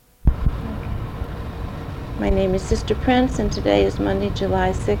My name is Sister Prince, and today is Monday,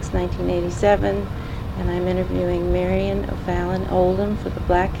 July 6, 1987, and I'm interviewing Marion O'Fallon Oldham for the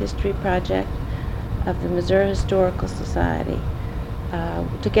Black History Project of the Missouri Historical Society.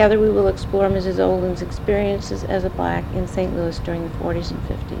 Together we will explore Mrs. Oldham's experiences as a black in St. Louis during the 40s and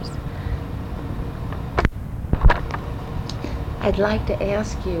 50s. I'd like to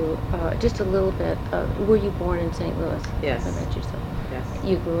ask you just a little bit, were you born in St. Louis? Yes. I bet you so. Yes.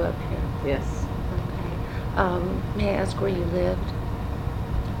 You grew up here? Yes. Okay. May I ask where you lived?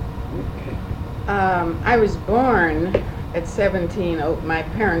 I was born at my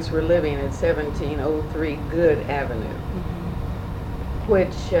parents were living at 1703 Good Avenue,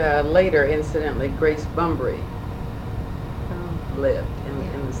 which later, incidentally, Grace Bumbry lived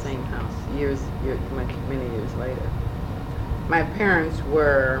in the same house many years later. My parents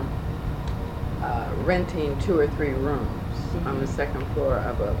were renting 2 or 3 rooms on the second floor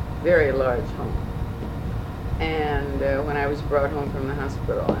of a very large home. And when I was brought home from the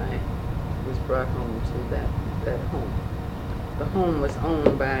hospital, I was brought home to that home. The home was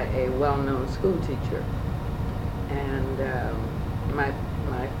owned by a well-known school teacher. And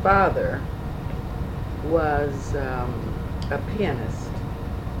my father was a pianist,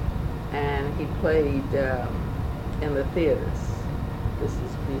 and he played in the theaters. This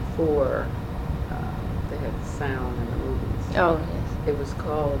is before they had the sound in the movies. Oh, yes. It was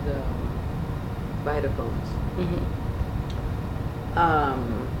called Vidaphones.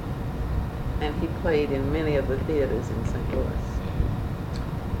 And he played in many of the theaters in St. Louis.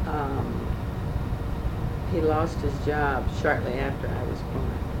 He lost his job shortly after I was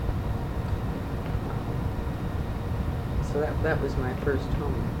born. So that was my first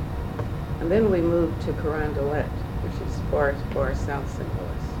home. And then we moved to Carondelet, which is far south St.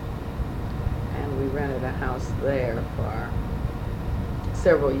 Louis. And we rented a house there for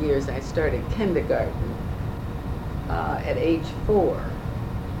several years. I started kindergarten at age 4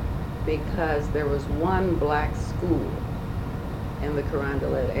 because there was one black school in the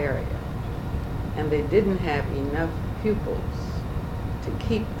Carondelet area, and they didn't have enough pupils to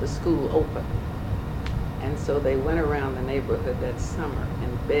keep the school open. And so they went around the neighborhood that summer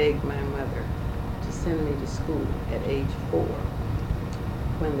and begged my mother to send me to school at age 4,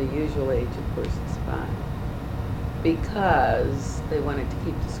 when the usual age, of course, is 5, because they wanted to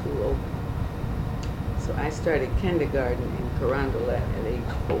keep the school open. So I started kindergarten in Carondelet at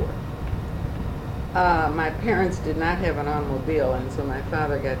age 4. My parents did not have an automobile, and so my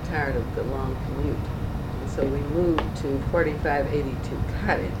father got tired of the long commute. And so we moved to 4582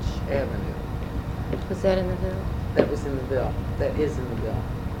 Cottage Avenue. Was that in the Ville? That was in the Ville. That is in the Ville.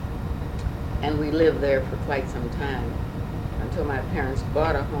 And we lived there for quite some time until my parents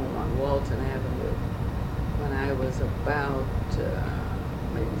bought a home on Walton Avenue when I was about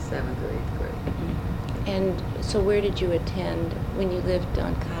maybe 7th or 8th grade. And so where did you attend when you lived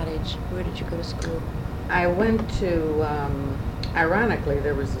on Cottage? Where did you go to school? I went to, ironically,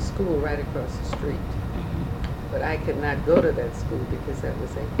 there was a school right across the street. But I could not go to that school because that was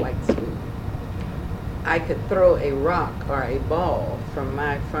a white school. I could throw a rock or a ball from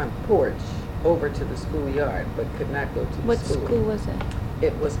my front porch over to the schoolyard, but could not go to the school. What school was it?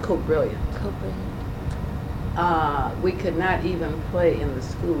 It was Cote Brilliant. Cote Brilliant. We could not even play in the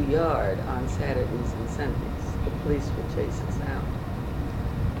schoolyard on Saturdays and Sundays. The police would chase us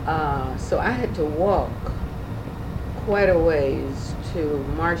out. So I had to walk quite a ways to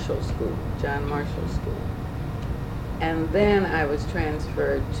Marshall School, John Marshall School. And then I was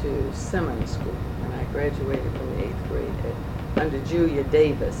transferred to Simmons School when I graduated from the 8th grade under Julia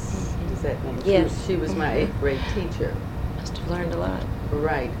Davis. Does that name? Yes. She was my 8th grade teacher. Must have learned a lot.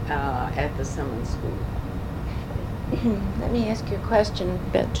 Right, at the Simmons School. Let me ask you a question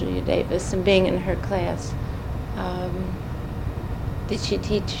about Julia Davis and being in her class. Did she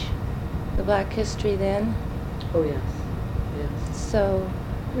teach the Black history then? Oh, yes. Yes. So...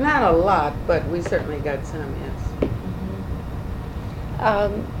 Not a lot, but we certainly got some, yes.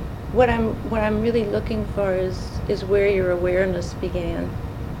 What I'm really looking for is where your awareness began.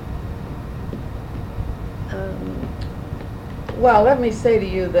 Well, let me say to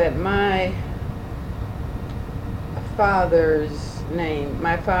you that my father's name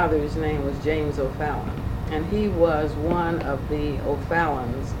was James O'Fallon, and he was one of the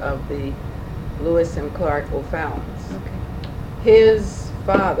O'Fallons of the Lewis and Clark O'Fallons. Okay. His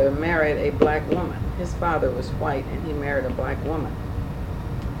father married a black woman. His father was white, and he married a black woman.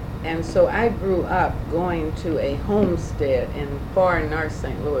 And so I grew up going to a homestead in far north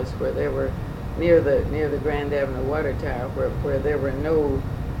St. Louis, where there were near the Grand Avenue Water Tower, where there were no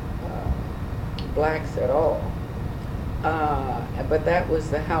blacks at all. but that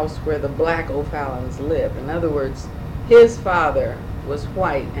was the house where the black O'Fallons lived. In other words, his father was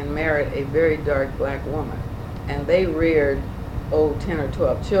white and married a very dark black woman, and they reared 10 or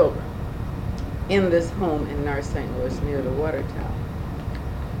 12 children in this home in North St. Louis near the water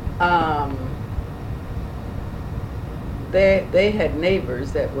tower. They had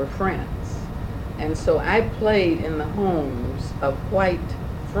neighbors that were friends, and so I played in the homes of white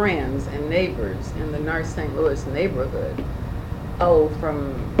friends and neighbors in the North St. Louis neighborhood.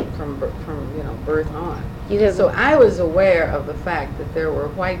 From birth on. So I was aware of the fact that there were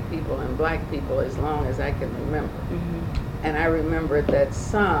white people and black people as long as I can remember. Mm-hmm. And I remembered that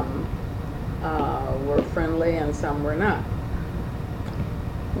some were friendly and some were not.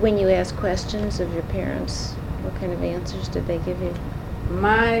 When you asked questions of your parents, what kind of answers did they give you?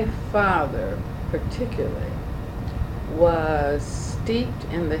 My father, particularly, was steeped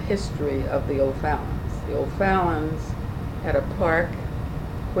in the history of the O'Fallons. The O'Fallons had a park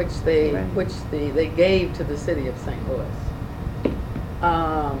which they gave to the city of St. Louis.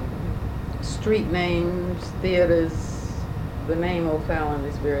 Street names, theaters, the name O'Fallon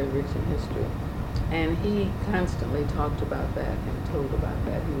is very rich in history. And he constantly talked about that and told about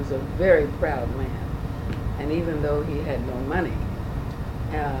that. He was a very proud man. And even though he had no money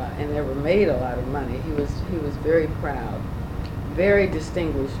and never made a lot of money, he was very proud, very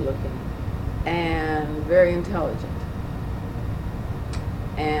distinguished looking, and very intelligent.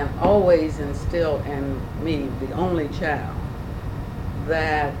 And always instilled in me, the only child,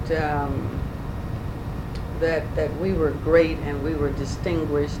 that we were great and we were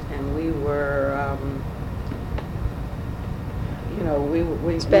distinguished and we were,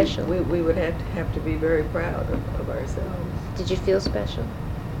 we special. We would have to be very proud of ourselves. Did you feel special?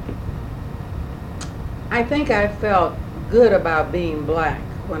 I think I felt good about being black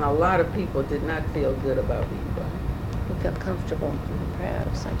when a lot of people did not feel good about being black. You felt comfortable and proud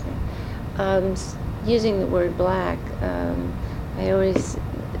of something. Using the word black,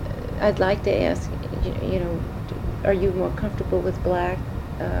 I'd like to ask, are you more comfortable with black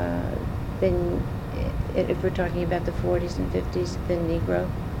than, if we're talking about the 40s and 50s, than Negro?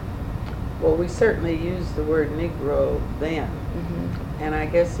 Well, we certainly used the word Negro then, mm-hmm. and I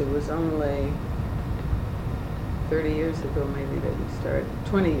guess it was only 30 years ago maybe that we started,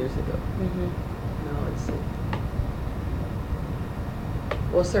 20 years ago. Mm-hmm. No, let's see.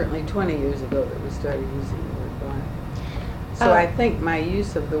 Well, certainly 20 years ago that we started using the word black. So I think my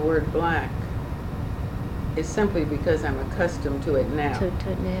use of the word black is simply because I'm accustomed to it now. To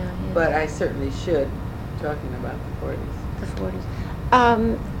it now, yeah. But I certainly should, talking about the 40s. The 40s.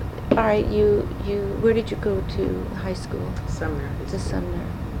 All right, where did you go to high school? Sumner. To Sumner.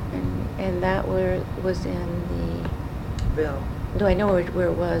 And that was in the... Bill. No, I know where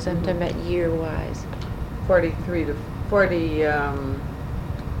it was. I'm talking about year-wise.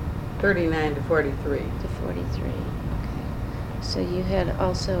 39 to 43. To 43, okay. So you had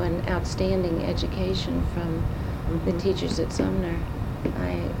also an outstanding education from mm-hmm. the teachers at Sumner.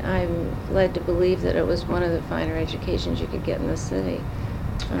 I'm led to believe that it was one of the finer educations you could get in the city.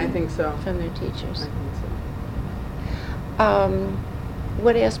 I think so. From their teachers. I think so.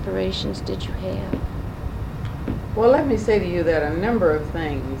 What aspirations did you have? Well, let me say to you that a number of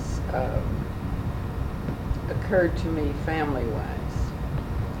things occurred to me family-wise,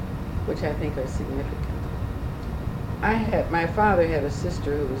 which I think are significant. My father had a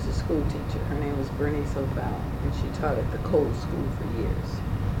sister who was a school teacher. Her name was Bernice O'Fallon, and she taught at the Cole School for years.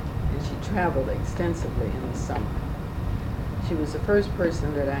 And she traveled extensively in the summer. She was the first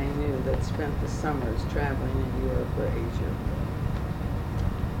person that I knew that spent the summers traveling in Europe or Asia.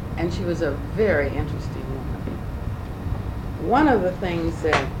 And she was a very interesting woman. One of the things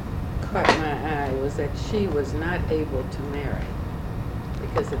that caught my eye was that she was not able to marry,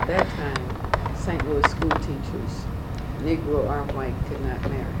 because at that time, St. Louis school teachers, Negro or white, could not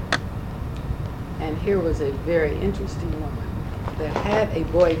marry. And here was a very interesting woman that had a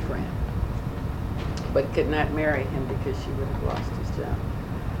boyfriend, but could not marry him because she would have lost his job.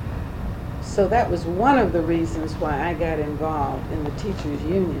 So that was one of the reasons why I got involved in the teachers'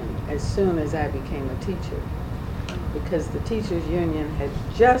 union as soon as I became a teacher. Because the teachers' union had,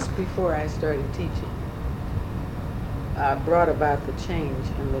 just before I started teaching, brought about the change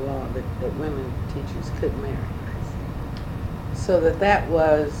in the law that women teachers could marry. So that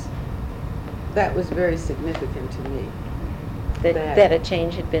was very significant to me. That a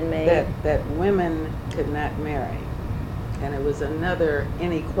change had been made? That women could not marry. And it was another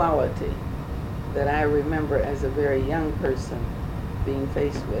inequality that I remember as a very young person being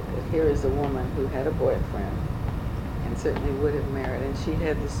faced with. That here is a woman who had a boyfriend and certainly would have married, and she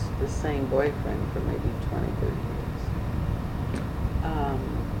had the same boyfriend for maybe 20, 30 years.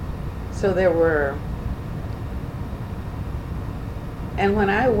 So there were, and when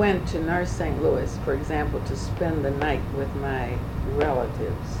I went to North St. Louis, for example, to spend the night with my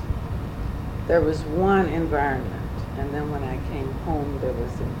relatives, there was one environment, and then when I came home, there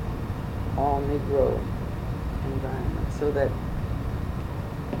was an all-Negro environment. So that,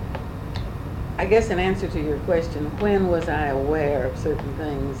 I guess in answer to your question, when was I aware of certain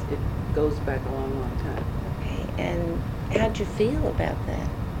things, it goes back a long, long time. Okay, and how'd you feel about that?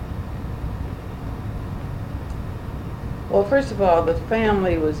 Well, first of all, the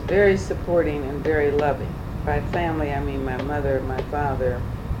family was very supporting and very loving. By family, I mean my mother, my father,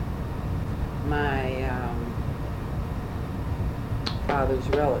 my father's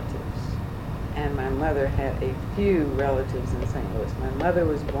relatives. And my mother had a few relatives in St. Louis. My mother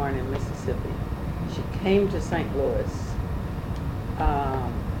was born in Mississippi. She came to St. Louis.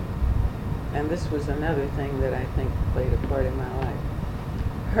 And this was another thing that I think played a part in my life.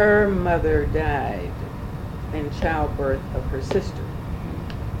 Her mother died in childbirth of her sister.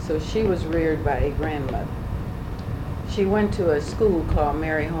 So she was reared by a grandmother. She went to a school called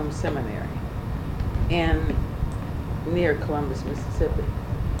Marion Seminary near Columbus, Mississippi.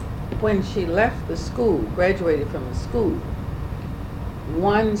 When she left the school, graduated from the school,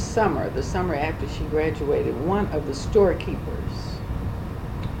 one summer, the summer after she graduated, one of the storekeepers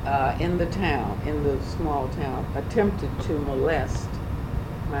in the town, in the small town, attempted to molest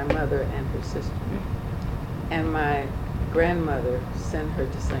my mother and her sister. And my grandmother sent her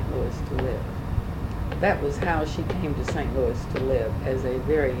to St. Louis to live. That was how she came to St. Louis to live as a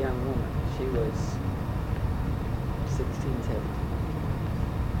very young woman. She was 16, 17.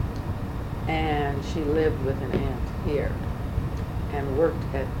 And she lived with an aunt here and worked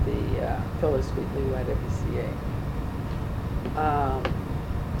at the Phyllis Wheatley YWCA.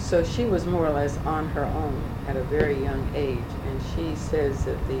 So she was more or less on her own at a very young age, and she says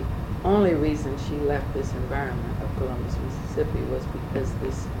that the only reason she left this environment of Columbus, Mississippi was because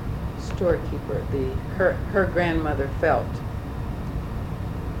this storekeeper, her grandmother felt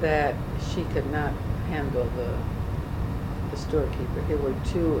that she could not handle the storekeeper. Here were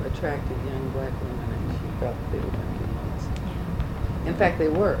two attractive young black women, and she felt they were going to be molested. In fact, they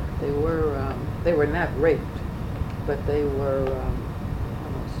were. They were not raped, but they were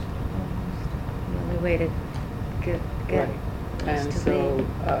almost. The only way to get Right. was And to so,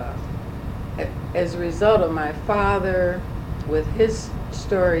 leave. as a result of my father, with his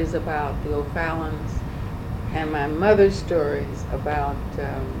stories about the O'Fallons, and my mother's stories about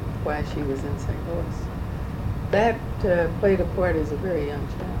why she was in St. Louis, that played a part as a very young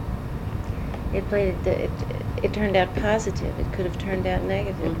child. It turned out positive. It could have turned out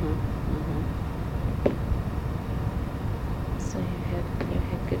negative. So you had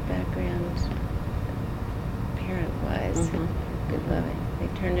good background, parent-wise, good loving. They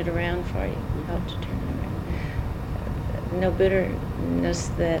turned it around for you, helped to turn it around. No bitterness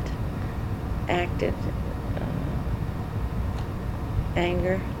that acted,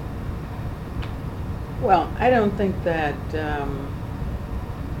 anger. Well, I don't think that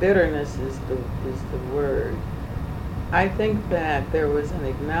bitterness is the word. I think that there was an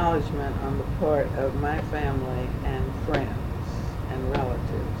acknowledgement on the part of my family and friends and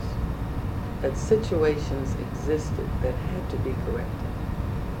relatives that situations existed that had to be corrected.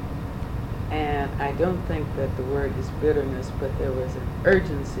 And I don't think that the word is bitterness, but there was an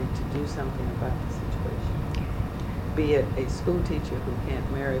urgency to do something about the situation. Be it a school teacher who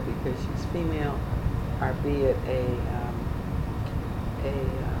can't marry because she's female, or be it a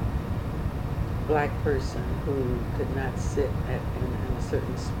black person who could not sit in a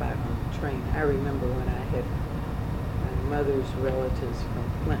certain spot on the train. I remember when I had my mother's relatives from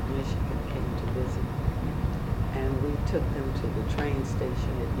Flint, Michigan came to visit, and we took them to the train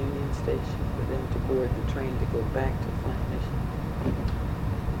station at Union Station for them to board the train to go back to Flint, Michigan.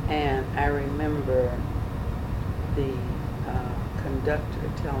 And I remember the conductor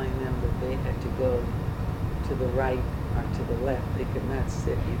telling them that they had to go to the right or to the left. They could not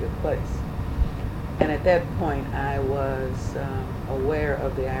sit either place. And at that point, I was aware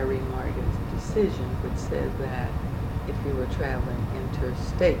of the Irene Morgan's decision, which said that if you were traveling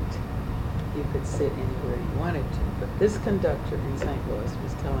interstate, you could sit anywhere you wanted to. But this conductor in St. Louis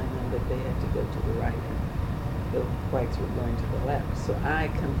was telling them that they had to go to the right and the whites were going to the left. So I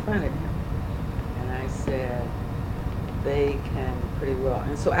confronted him, and I said, they can pretty well.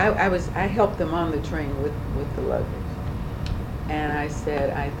 And so I helped them on the train with the luggage. And I said,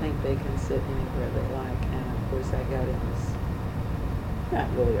 I think they can sit anywhere they like. And of course I got in this, not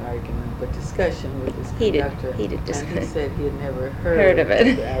really argument, but discussion with this conductor. Heated discussion. And he said he had never heard of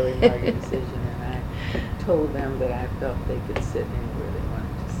it. The Irene Morgan decision. And I told them that I felt they could sit anywhere they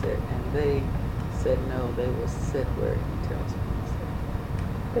wanted to sit. And they said no, they will sit where he tells me to sit.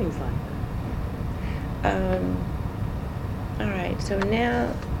 Things like that. All right, so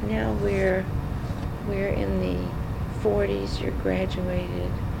now we're in the 40s. You're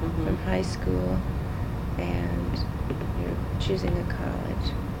graduated from high school, and you're choosing a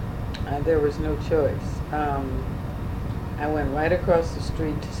college. There was no choice. I went right across the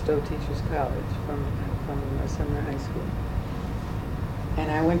street to Stowe Teachers College from Sumner High School.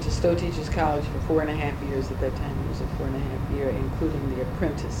 And I went to Stowe Teachers College for 4.5 years. At that time, it was a 4.5 year, including the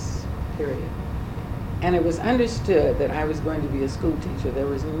apprentice period. And it was understood that I was going to be a school teacher. There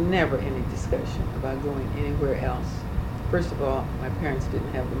was never any discussion about going anywhere else. First of all, my parents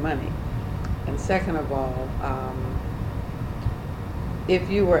didn't have the money. And second of all, if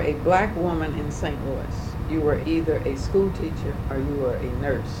you were a black woman in St. Louis, you were either a school teacher or you were a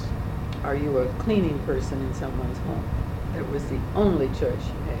nurse or you were a cleaning person in someone's home. That was the only choice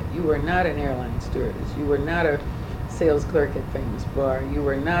you had. You were not an airline stewardess. You were not a sales clerk at Famous Bar. You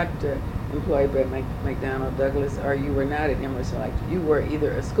were not employed by McDonnell Douglas, or you were not at Emerson Electric. You were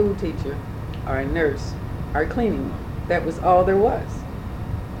either a school teacher or a nurse or a cleaning woman. That was all there was.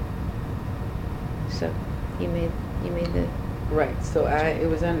 So you made the... Right. So it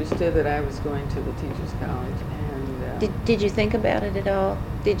was understood that I was going to the Teachers College. And Did you think about it at all?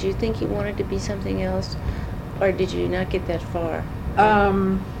 Did you think you wanted to be something else, or did you not get that far? Or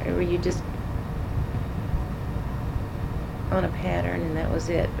were you just on a pattern and that was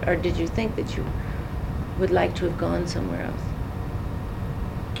it? Or did you think that you would like to have gone somewhere else?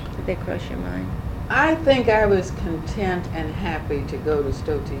 Did that cross your mind? I think I was content and happy to go to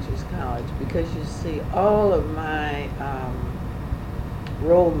Stowe Teachers College because, you see, all of my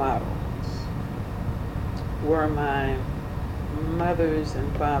role models were my mother's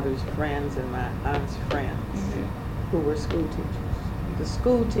and father's friends and my aunt's friends who were school teachers. The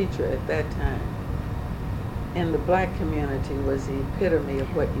school teacher at that time in the black community was the epitome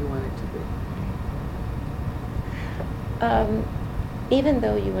of what you wanted to be. Even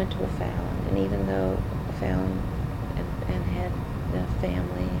though you went to a Fallon, and even though Fallon and had a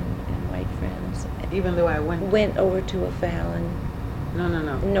family and white friends, even though I went over to a Fallon. No.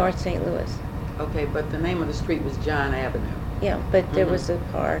 North St. Louis. Okay, but the name of the street was John Avenue. Yeah, but there was a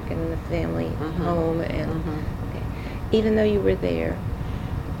park and the family home, and okay. Even though you were there,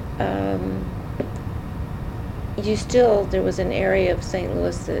 there was an area of St.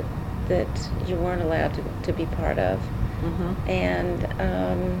 Louis that you weren't allowed to be part of. And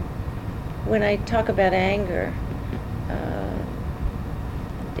when I talk about anger,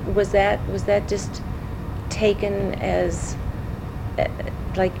 was that just taken as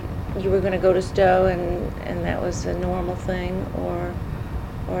like you were going to go to Stowe and that was a normal thing, or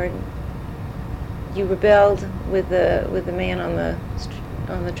you rebelled with the man on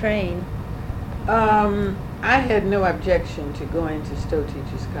the train? I had no objection to going to Stowe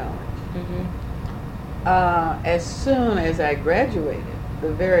Teachers College. As soon as I graduated,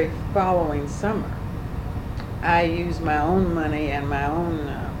 the very following summer, I used my own money and my own,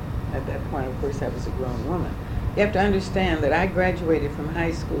 at that point, of course, I was a grown woman. You have to understand that I graduated from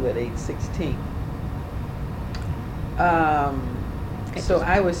high school at age 16. So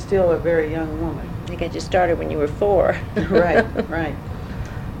I was still a very young woman. I think I just started when you were 4. Right.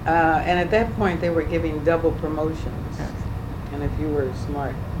 And at that point, they were giving double promotions. And if you were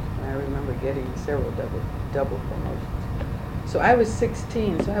smart, I remember getting several double promotions. So I was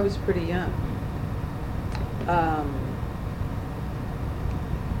 16, so I was pretty young.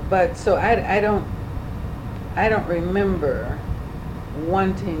 But so I don't remember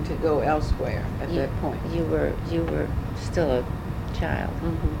wanting to go elsewhere at that point. You were still a child.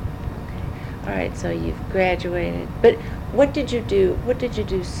 Okay. All right. So you've graduated. But what did you do? What did you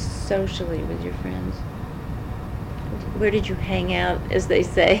do socially with your friends? Where did you hang out, as they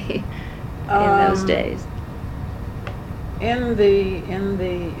say, in those days? In the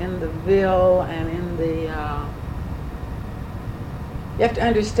Ville and in the. You have to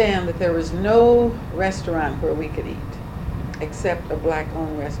understand that there was no restaurant where we could eat, except a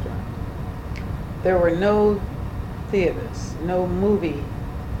black-owned restaurant. There were no theaters, no movie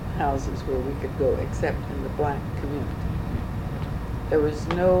houses where we could go, except in the black community. There was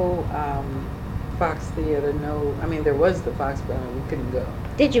no Fox Theater, there was the Fox, but we couldn't go.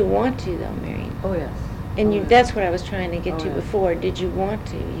 Did you want to, though, Marion? Oh, yes. And that's what I was trying to get to yes. before. Did you want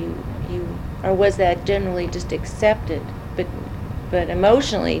to? Or was that generally just accepted? But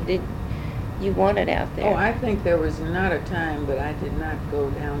emotionally, did you want it out there? Oh, I think there was not a time that I did not go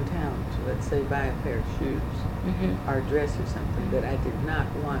downtown to, let's say, buy a pair of shoes or a dress or something that I did not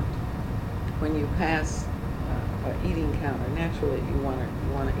want. When you pass an eating counter, naturally you want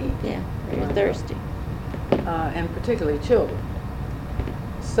to eat. Yeah, you're Right. thirsty. And particularly children.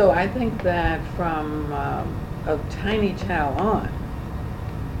 So I think that from a tiny child on,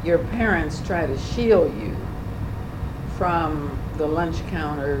 your parents try to shield you from the lunch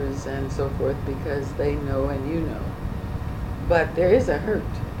counters and so forth because they know and you know. But there is a hurt.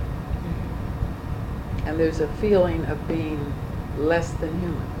 And there's a feeling of being less than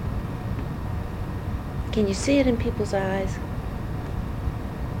human. Can you see it in people's eyes?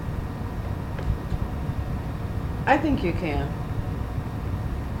 I think you can.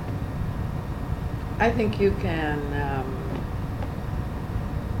 I think you can.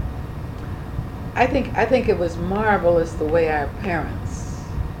 I think it was marvelous the way our parents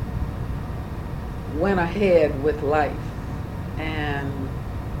went ahead with life and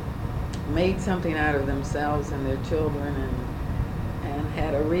made something out of themselves and their children and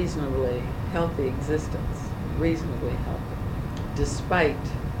had a reasonably healthy existence, reasonably healthy, despite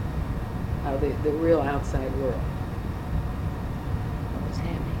the real outside world. What was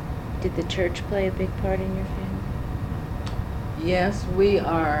happening? Did the church play a big part in your family? Yes, we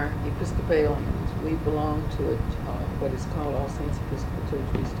are Episcopalians. We belong to what is called All Saints Episcopal Church.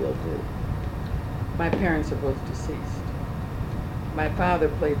 We still do. My parents are both deceased. My father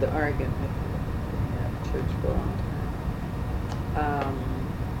played the organ at the church for a long time.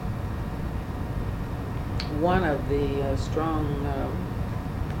 One of the strong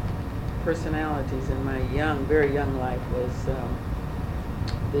personalities in my very young life was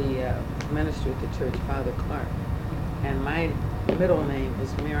the minister at the church, Father Clark. And my middle name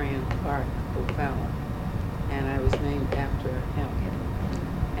is Marion O'Fallon, and I was named after him.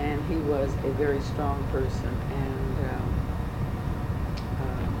 And he was a very strong person, and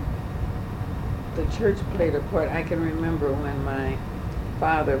the church played a part. I can remember when my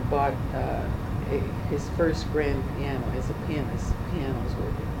father bought his first grand piano as a pianist. Pianos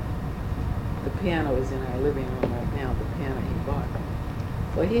were the piano is in our living room right now, the piano he bought.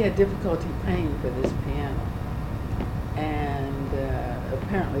 Well, he had difficulty paying for this piano, and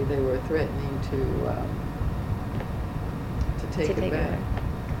apparently they were threatening to take it back.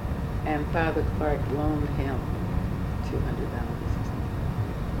 And Father Clark loaned him $200.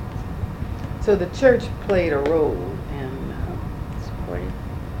 So the church played a role in Supportive.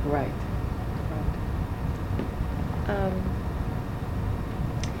 right.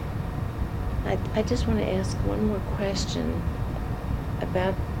 I just want to ask one more question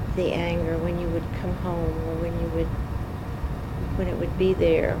about the anger when you would come home, or when it would be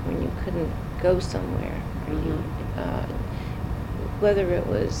there, when you couldn't go somewhere, or whether it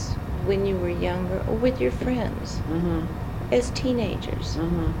was when you were younger or with your friends, as teenagers.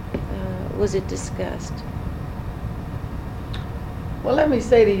 Was it discussed? Well, let me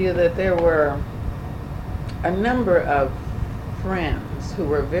say to you that there were a number of friends who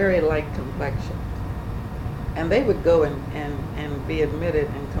were very light complexioned, and they would go and be admitted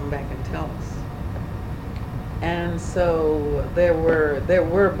and come back and tell us. And so there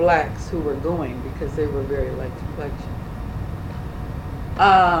were blacks who were going because they were very light complexioned.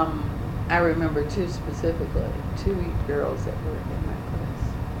 I remember two girls that were in my class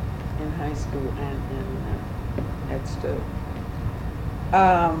in high school and at Stowe.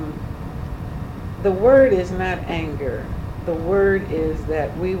 The word is not anger. The word is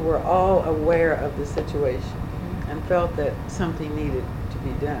that we were all aware of the situation and felt that something needed to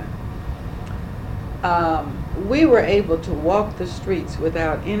be done. We were able to walk the streets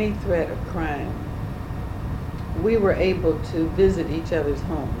without any threat of crime. We were able to visit each other's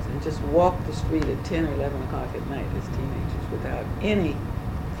homes and just walk the street at 10 or 11 o'clock at night as teenagers without any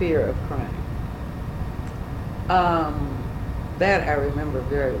fear of crime. That I remember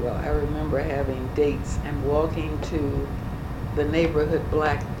very well. I remember having dates and walking to the neighborhood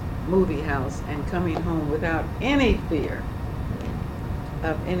black movie house and coming home without any fear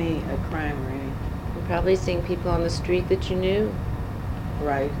of any crime or anything. You're probably seeing people on the street that you knew.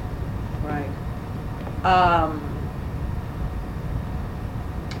 Right.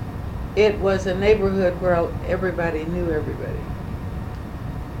 It was a neighborhood where everybody knew everybody.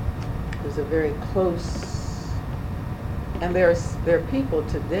 It was a very close, and there are people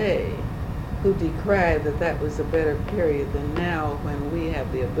today who decry that was a better period than now, when we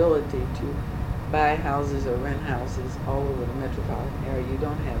have the ability to buy houses or rent houses all over the metropolitan area. You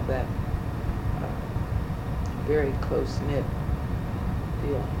don't have that very close-knit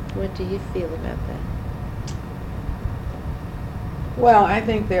feeling. What do you feel about that? Well, I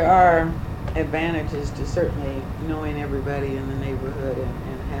think there are advantages to certainly knowing everybody in the neighborhood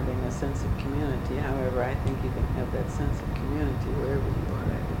and having a sense of community. However, I think you can have that sense of community wherever you are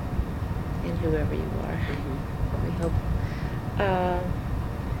at. And whoever you are. We hope.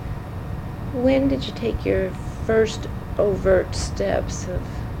 When did you take your first overt steps of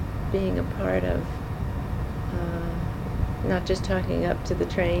being a part of, not just talking up to the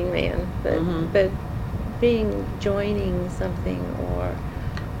train man, but Mhm. but joining something or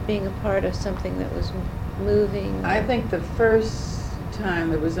being a part of something that was moving? I think the first time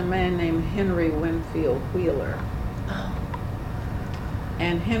there was a man named Henry Winfield Wheeler. Oh.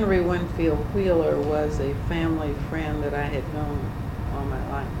 And Henry Winfield Wheeler was a family friend that I had known all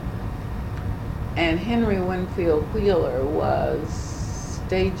my life. And Henry Winfield Wheeler was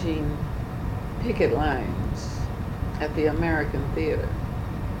staging picket lines at the American Theater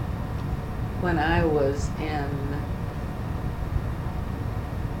when I was in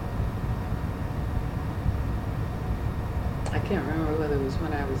I can't remember whether it was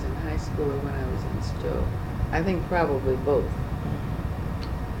when I was in high school or when I was in Stowe. I think probably both.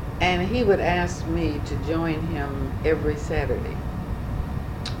 And he would ask me to join him every Saturday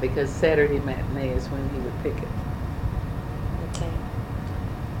because Saturday matinee is when he would picket. Okay.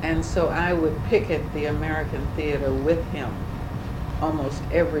 And so I would picket the American Theater with him almost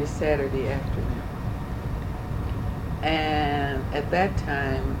every Saturday afternoon. And at that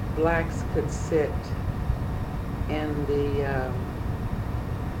time, blacks could sit in the,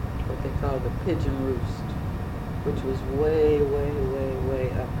 what they call the pigeon roost, which was way, way, way,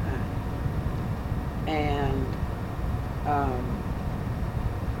 way up high. And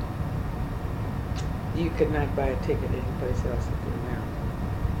you could not buy a ticket anyplace else at the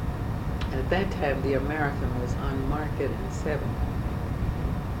American. At that time, the American was on Market and 7th.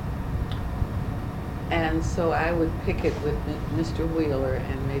 And so I would picket with Mr. Wheeler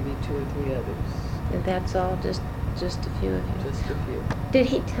and maybe 2 or 3 others. And that's all, just a few of you? Just a few. Did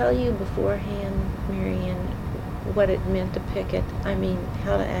he tell you beforehand, Marion, what it meant to picket? I mean,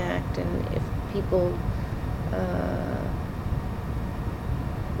 how to act, and if people,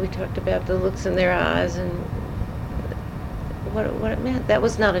 we talked about the looks in their eyes and what it meant. That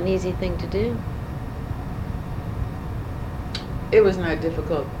was not an easy thing to do. It was not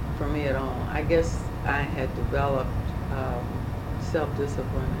difficult for me at all. I guess I had developed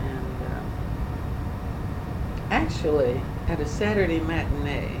self-discipline, and actually, at a Saturday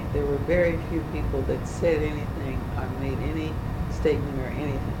matinee, there were very few people that said anything or made any statement or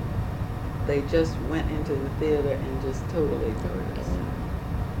anything. They just went into the theater and just totally ignored us.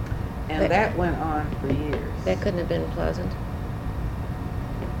 And that went on for years. That couldn't have been pleasant.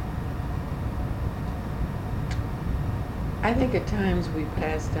 I think at times we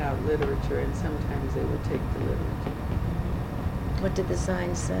passed out literature, and sometimes they would take the literature. What did the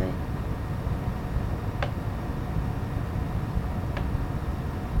sign say?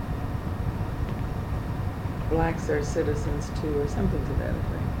 Blacks are citizens too, or something to that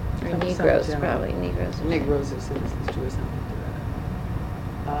effect. Or Some Negroes, general- probably. Negroes. Negroes are citizens too, or something to that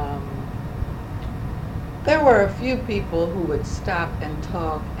effect. There were a few people who would stop and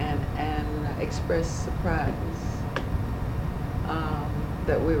talk and express surprise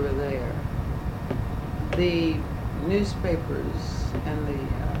that we were there. The newspapers and the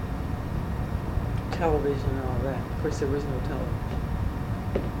television and all that. Of course, there was no television.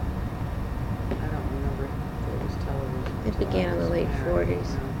 I don't remember if there was television. It began in the late 40s.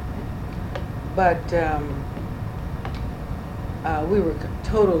 But we were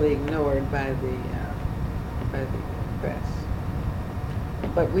totally ignored by the press.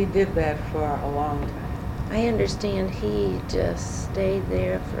 But we did that for a long time. I understand he just stayed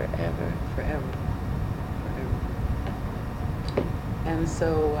there forever. Forever. And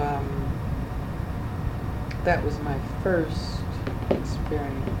so that was my first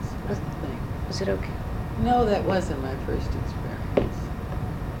experience, I think. Was it okay? No, that wasn't my first experience.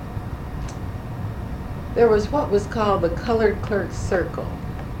 There was what was called the Colored Clerk Circle.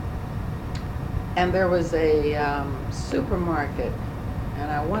 And there was a supermarket,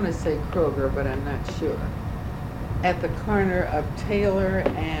 and I want to say Kroger, but I'm not sure, at the corner of Taylor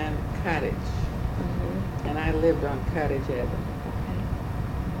and Cottage. Mm-hmm. And I lived on Cottage Avenue. Okay.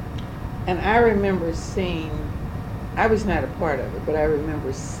 And I remember seeing, I was not a part of it, but I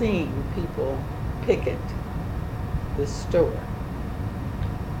remember seeing people picket the store.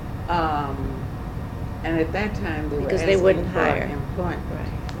 And at that time, they were Because they asking wouldn't for hire. employment. Right.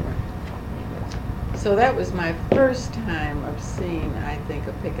 So that was my first time of seeing, I think,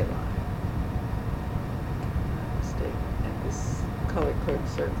 a picket line. At this Colored Clerk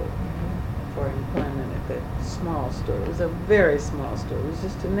Circle for employment at that small store. It was a very small store. It was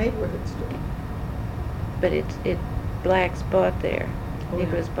just a neighborhood store. But blacks bought there. Oh, yeah.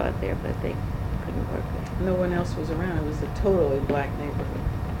 Negroes bought there, but they couldn't work there. No one else was around. It was a totally black neighborhood.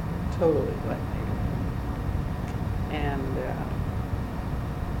 Totally black neighborhood. And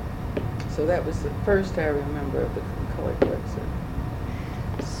So that was the first I remember of the colored clerks.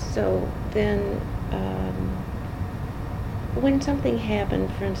 So then, when something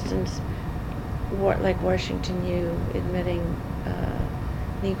happened, for instance, like Washington U admitting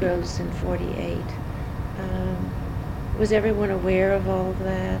Negroes in '48, was everyone aware of all of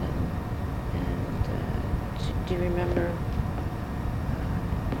that? And do you remember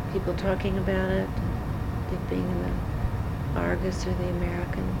people talking about it? It being in the Argus or the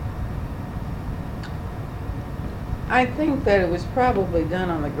American? I think that it was probably done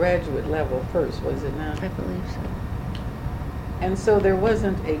on the graduate level first, was it not? I believe so. And so there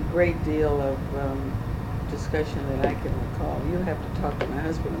wasn't a great deal of discussion that I can recall. You have to talk to my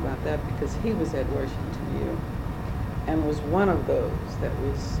husband about that because he was at Washington U and was one of those that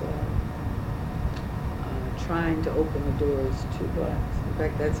was trying to open the doors to blacks. In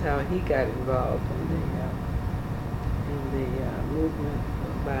fact, that's how he got involved in the movement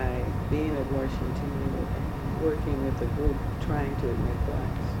by being at Washington U and working with a group trying to admit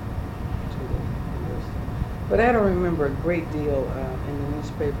blacks to the university. But I don't remember a great deal in the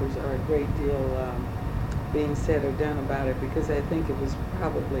newspapers or a great deal being said or done about it because I think it was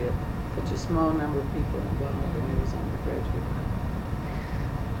probably such a small number of people involved and it was on the graduate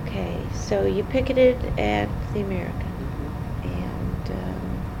level. Okay, so you picketed at the American, Mm-hmm.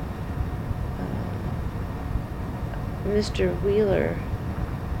 and Mr. Wheeler,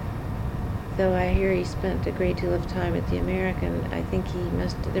 though I hear he spent a great deal of time at the American, I think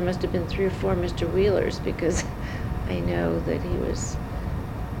there must have been 3 or 4 Mr. Wheelers because I know that he was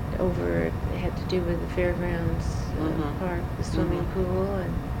it had to do with the fairgrounds park, the swimming pool,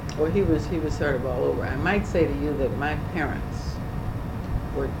 and Well, he was sort of all over. I might say to you that my parents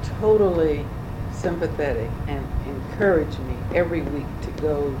were totally sympathetic and encouraged me every week to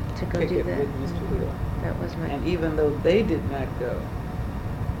go picket do that. with Mr. Wheeler. That was my. And even though they did not go,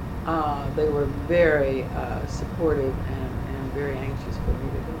 they were very supportive and very anxious for me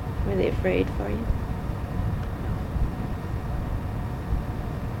to go. Were they afraid for you?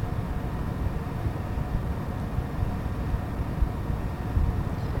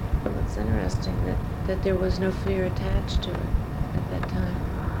 Well, it's interesting that there was no fear attached to it at that time.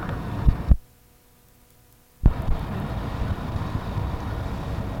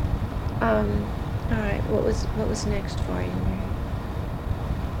 All right. What was next for you, Mary?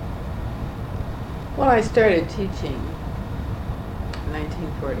 Well, I started teaching in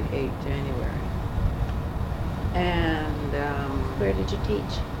 1948, January. And Where did you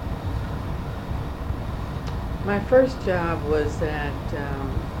teach? my first job was at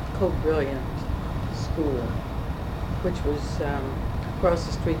Coke Brilliant School, which was across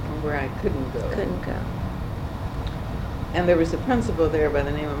the street from where I couldn't go. Couldn't go. And there was a principal there by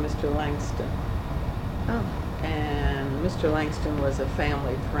the name of Mr. Langston. Oh. And Mr. Langston was a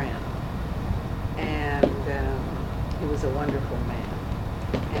family friend. And he was a wonderful man.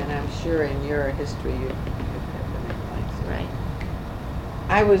 And I'm sure in your history you've had the name Langston. Right.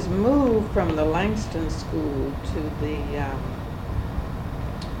 I was moved from the Langston School to the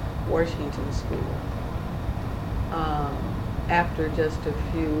Washington School after just a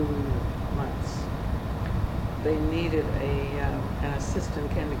few months. They needed an assistant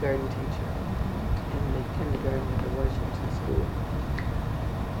kindergarten teacher in the kindergarten at the Washington School.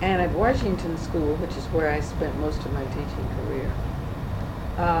 And at Washington School, which is where I spent most of my teaching career,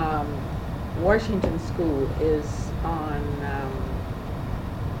 Washington School is on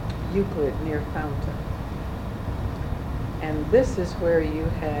Euclid near Fountain. And this is where you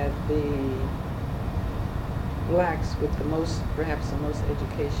had the blacks with perhaps the most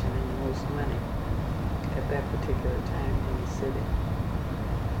education and the most money at that particular time in the city.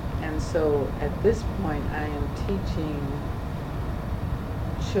 And so at this point I am teaching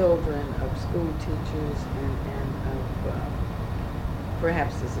children of school teachers and of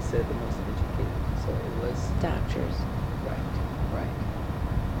perhaps, as I said, the most educated. So it was Doctors. right.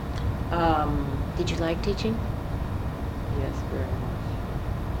 Did you like teaching? Yes, very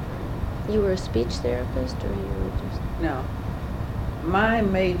much. You were a speech therapist, or you were just? No. My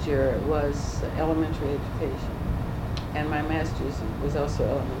major was elementary education, and my master's was also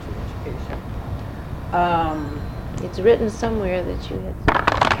elementary education. It's written somewhere that you had.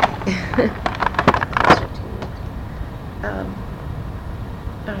 All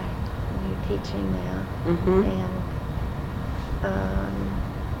right. You're teaching now, and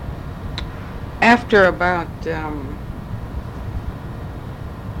after about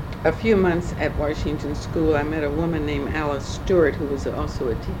a few months at Washington School, I met a woman named Alice Stewart, who was also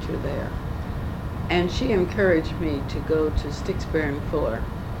a teacher there. And she encouraged me to go to Stixbury and Fuller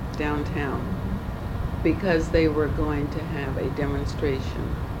downtown because they were going to have a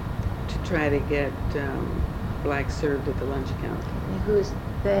demonstration to to try to get blacks served at the lunch counter. And who is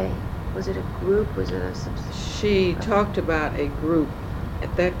they? Was it a group? Was it a She talked about a group.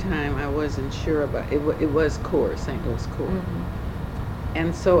 At that time, I wasn't sure about it. It was CORE, St. Louis CORE. Mm-hmm.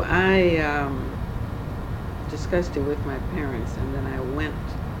 And so I discussed it with my parents, and then I went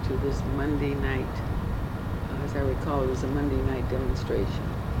to this Monday night, as I recall, it was a Monday night demonstration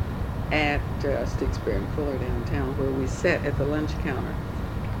at Sticksbury and Fuller downtown, where we sat at the lunch counter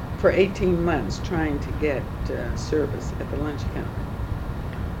for 18 months trying to get service at the lunch counter.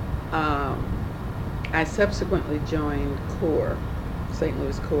 I subsequently joined CORE, St.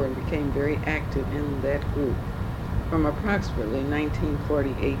 Louis CORE, and became very active in that group from approximately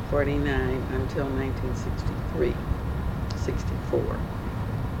 1948-49 until 1963-64.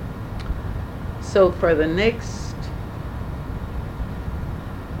 So for the next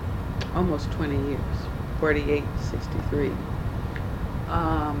almost 20 years, 48-63,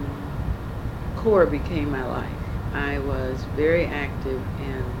 CORE became my life. I was very active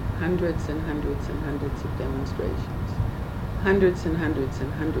in hundreds and hundreds and hundreds of demonstrations, hundreds and hundreds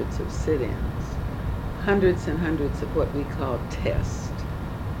and hundreds of sit-ins, hundreds and hundreds of what we call tests,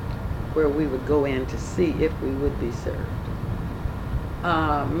 where we would go in to see if we would be served.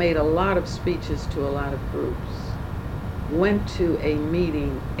 Made a lot of speeches to a lot of groups. Went to a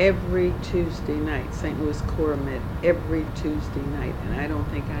meeting every Tuesday night. St. Louis CORE met every Tuesday night, and I don't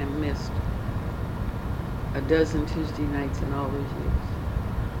think I missed a dozen Tuesday nights in all those years.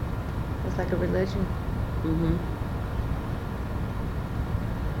 It was like a religion. Mm-hmm.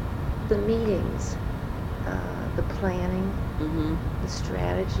 The meetings, the planning, Mm-hmm. the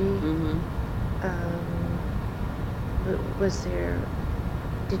strategy. Mm-hmm. Was there?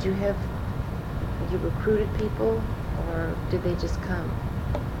 Did you recruited people, or did they just come?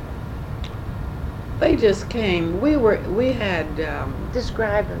 They just came. We had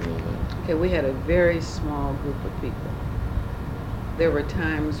Describe a meeting. okay, we had a very small group of people. There were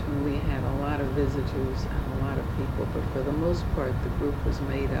times when we had a lot of visitors and a lot of people, but for the most part, the group was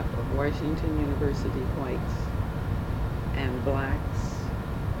made up of Washington University whites and blacks,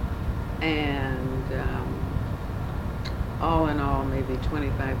 and all in all, maybe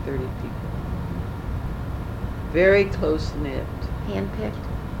 25, 30 people. Very close-knit. Handpicked?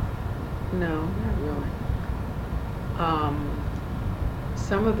 No, not really.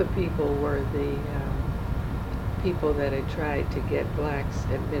 Some of the people were the people that had tried to get blacks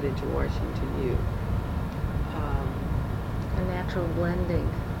admitted to Washington U. A natural blending.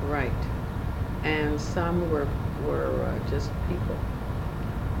 Right. And some were just people.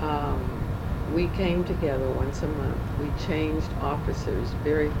 We came together once a month. We changed officers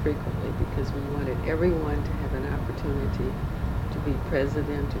very frequently because we wanted everyone to have an opportunity to be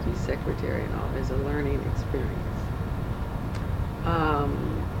president, to be secretary, and all as a learning experience.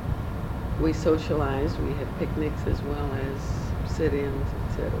 We socialized. We had picnics as well as sit-ins,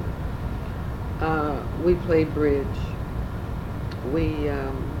 etc. We played bridge. We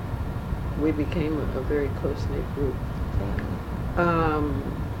became a very close-knit group.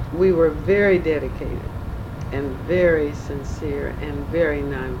 We were very dedicated and very sincere and very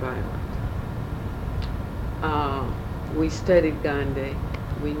nonviolent. We studied Gandhi.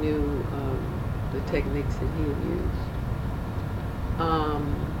 We knew the techniques that he had used.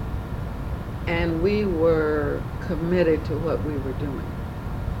 And we were committed to what we were doing.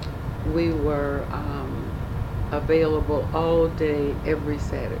 We were available all day, every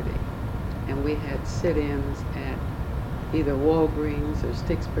Saturday. And we had sit-ins at either Walgreens or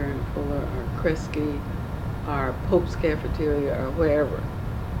Sticksbury and Fuller or Kresge or Pope's Cafeteria or wherever.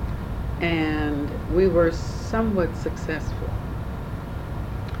 And we were somewhat successful.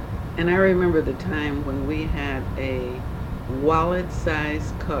 And I remember the time when we had a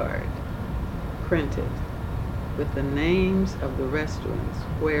wallet-sized card printed with the names of the restaurants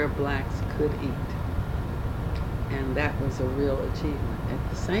where blacks could eat. And that was a real achievement. At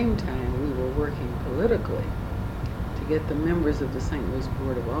the same time, we were working politically to get the members of the St. Louis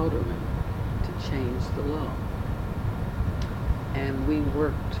Board of Aldermen to change the law. And we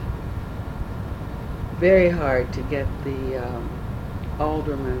worked very hard to get the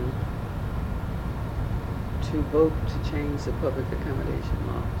aldermen to vote to change the public accommodation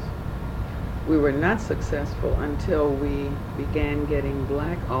laws. We were not successful until we began getting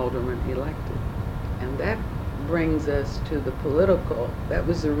black aldermen elected. And that brings us to the political. That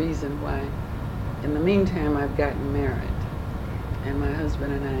was the reason why, in the meantime, I've gotten married. And my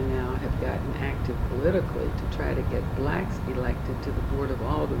husband and I now have gotten active politically to try to get blacks elected to the Board of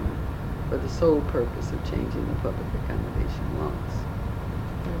Aldermen for the sole purpose of changing the public accommodation laws.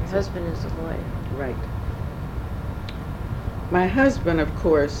 And your husband is a lawyer. Right. My husband, of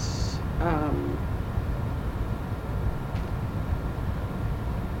course, um,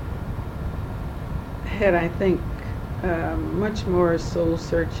 had, I think, much more soul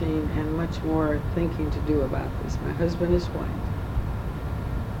searching and much more thinking to do about this. My husband is white.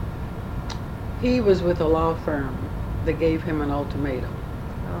 He was with a law firm that gave him an ultimatum.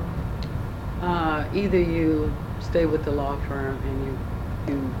 Either you stay with the law firm and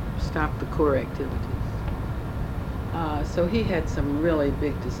you stop the core activities. So he had some really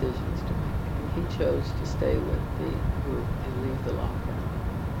big decisions to make, and he chose to stay with the group and leave the law firm.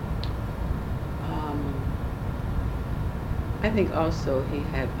 I think also he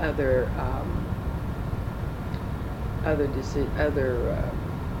had other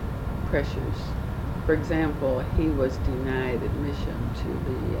pressures. For example, he was denied admission to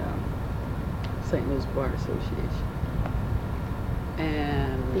the St. Louis Bar Association,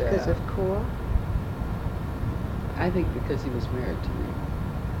 and Because of core? I think because he was married to me.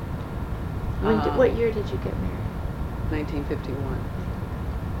 What year did you get married? 1951.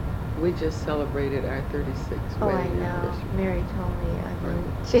 We just celebrated our 36th Oh, I wedding know. anniversary. Mary told me.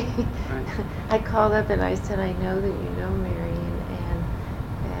 Right. She Right. I called up and I said, I know that you know Marion,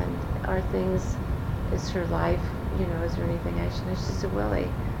 and are things, is her life, you know, is there anything I should know? She said, well, they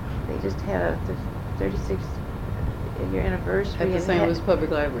just had a 36th year anniversary. At the and St. Louis Public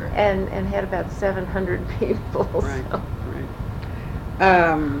Library. And had about 700 people. Right, So. right.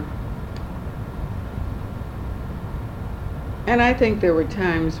 And I think there were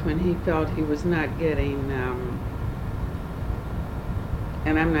times when he felt he was not getting,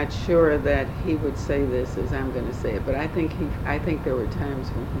 and I'm not sure that he would say this as I'm going to say it, but I think there were times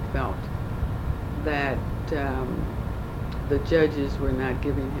when he felt that the judges were not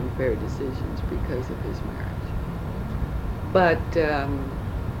giving him fair decisions because of his marriage. But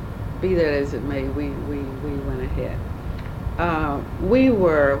be that as it may, we went ahead.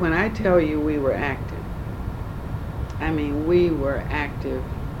 When I tell you we were active, I mean, we were active.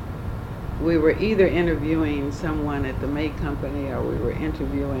 We were either interviewing someone at the May Company, or we were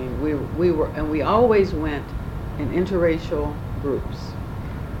interviewing, and we always went in interracial groups.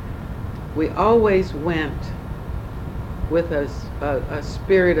 We always went with a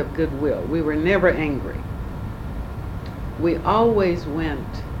spirit of goodwill. We were never angry. We always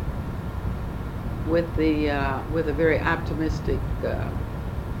went with a very optimistic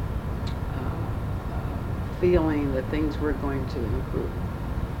feeling that things were going to improve.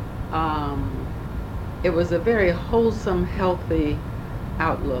 It was a very wholesome, healthy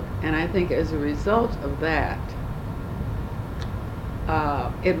outlook, and I think as a result of that,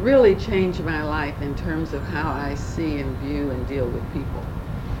 it really changed my life in terms of how I see and view and deal with people.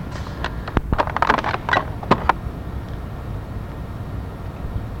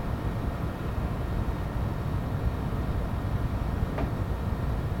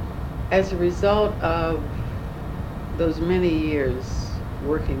 As a result of those many years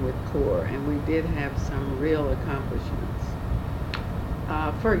working with CORE, and we did have some real accomplishments.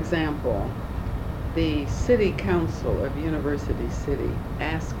 For example, the City Council of University City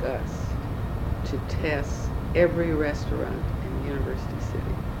asked us to test every restaurant in University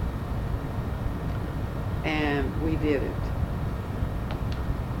City, and we did it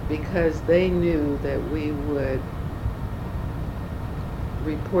because they knew that we would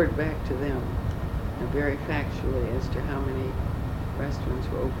report back to them very factually as to how many restaurants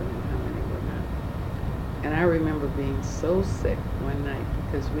were open and how many were not. And I remember being so sick one night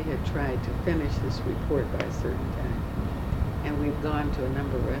because we had tried to finish this report by a certain time, and we've gone to a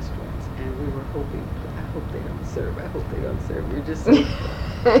number of restaurants, and we were hoping, I hope they don't serve, I hope they don't serve.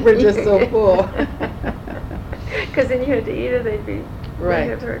 We're just so full. Because then you had to eat it, they'd be Right,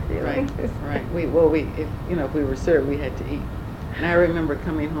 have hurt feelings. right. If we were served, we had to eat. And I remember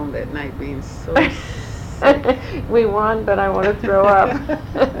coming home that night being so sick. We won, but I want to throw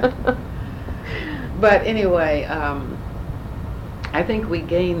up. But anyway, I think we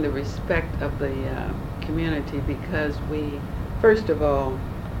gained the respect of the community because we, first of all,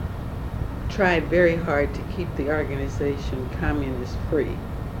 tried very hard to keep the organization communist free.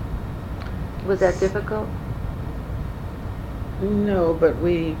 Was that difficult? No, but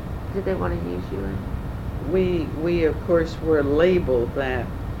Did they want to use you? we of course were labeled that,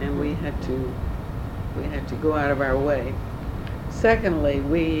 and we had to go out of our way. Secondly,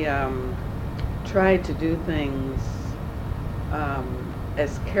 we tried to do things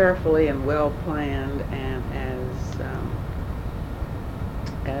as carefully and well planned and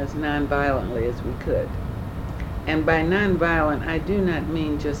as non-violently as we could. And by non-violent, I do not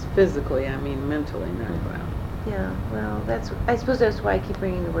mean just physically, I mean mentally non-violent. Yeah, well, I suppose that's why I keep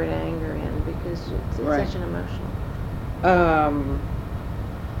bringing the word anger in, because it's Right. such an emotional.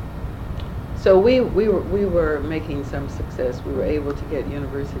 So we were making some success. We were able to get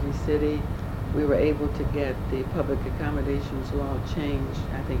University City. We were able to get the public accommodations law changed,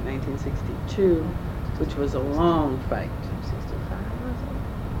 I think 1962, which was a long fight. 65,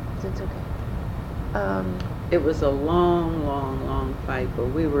 was it? It's okay. It was a long, long, long fight, but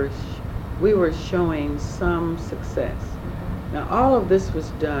we were showing some success. Now, all of this was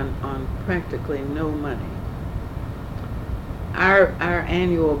done on practically no money. Our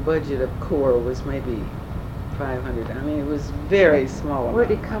annual budget of core was maybe 500. I mean, it was very small.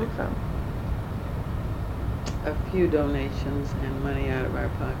 Where'd it come from? A few donations and money out of our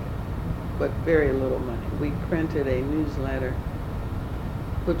pocket, but very little money. We printed a newsletter,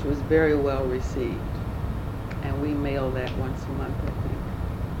 which was very well received, and we mailed that once a month, I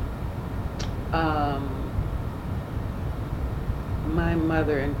think. My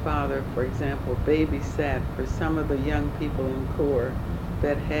mother and father, for example, babysat for some of the young people in core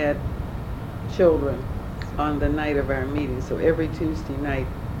that had children on the night of our meeting. So every Tuesday night,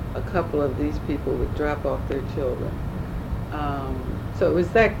 a couple of these people would drop off their children. So it was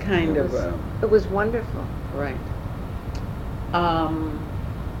that kind of It was wonderful. right.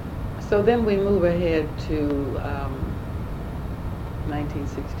 So then we move ahead to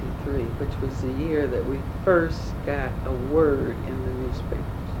 1963, which was the year that we first got a word in the newspapers.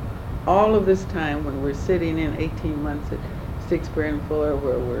 All of this time when we're sitting in 18 months at Stixbury and Fuller,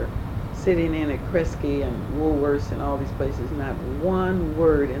 where we're sitting in at Kresge and Woolworths and all these places, not one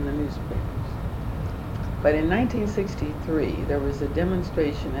word in the newspapers. But in 1963, there was a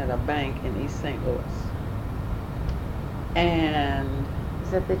demonstration at a bank in East St. Louis. And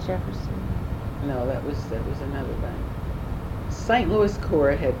Is that the Jefferson? no, that was another bank. St. Louis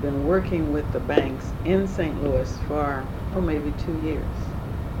Corps had been working with the banks in St. Louis for, maybe 2 years.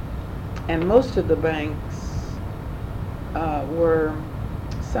 And most of the banks were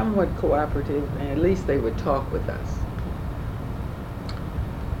somewhat cooperative, and at least they would talk with us.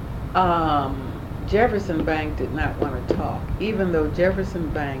 Jefferson Bank did not want to talk, even though Jefferson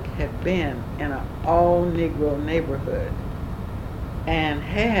Bank had been in an all-Negro neighborhood and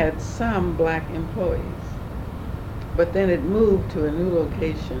had some black employees. But then it moved to a new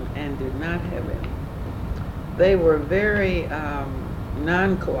location and did not have any. They were very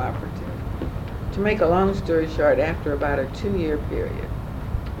non-cooperative. To make a long story short, after about a 2-year period,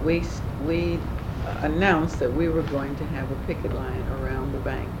 we announced that we were going to have a picket line around the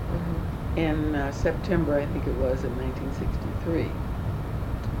bank in September, I think it was, of 1963.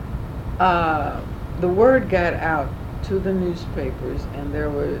 The word got out to the newspapers, and there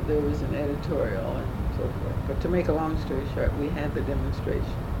was an editorial and so forth. But to make a long story short, we had the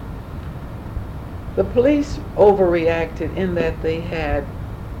demonstration. The police overreacted in that they had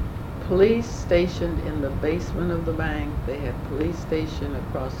police stationed in the basement of the bank. They had police stationed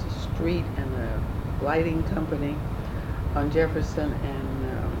across the street and a lighting company on Jefferson and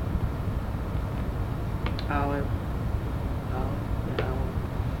Olive.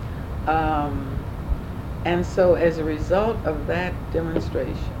 And so as a result of that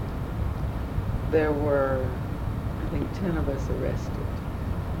demonstration, there were, I think, 10 of us arrested.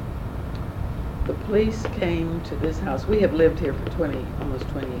 The police came to this house. We have lived here for almost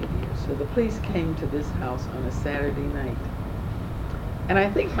 28 years. So the police came to this house on a Saturday night. And I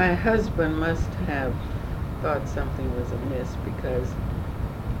think my husband must have thought something was amiss, because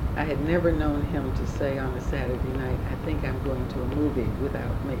I had never known him to say on a Saturday night, I think I'm going to a movie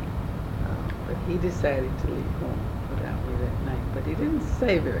without me. But he decided to leave home without me that night. But he didn't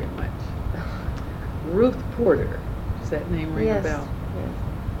say very much. Ruth Porter, does that name ring a bell? Yes.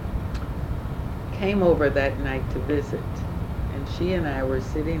 Came over that night to visit, and she and I were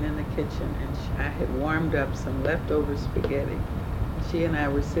sitting in the kitchen, and I had warmed up some leftover spaghetti. She and I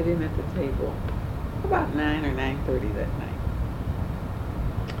were sitting at the table about 9 or 9:30 that night,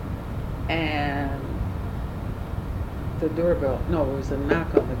 and the doorbell, no, it was a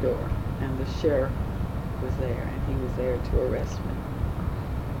knock on the door, and the sheriff was there, and he was there to arrest me.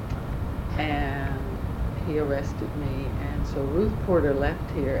 And he arrested me, and so Ruth Porter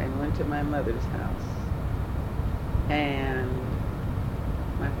left here and went to my mother's house, and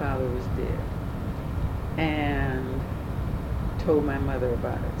my father was dead, and told my mother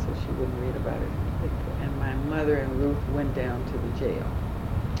about it so she wouldn't read about it in the paper. And my mother and Ruth went down to the jail.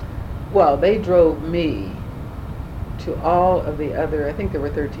 Well, they drove me to all of the other, I think there were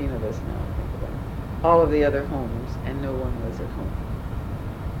 13 of us now, I think about it, all of the other homes, and no one was at home,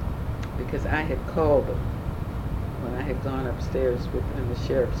 because I had called them when I had gone upstairs and the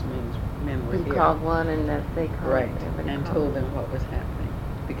sheriff's men were here. You called one and that they called. Right, everybody and called. told them what was happening,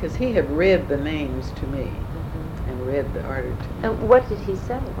 because he had read the names to me and read the order to me. And what did he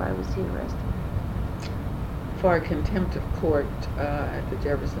say? Why was he arrested? for contempt of court at the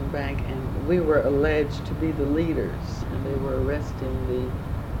Jefferson Bank, and we were alleged to be the leaders, and they were arresting the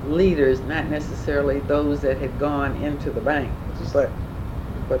leaders, not necessarily those that had gone into the bank,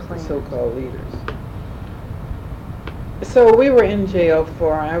 but the so-called leaders. So we were in jail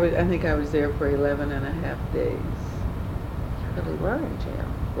for, I think I was there for 11 and a half days. You really were in jail.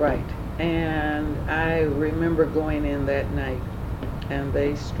 Right. And I remember going in that night, and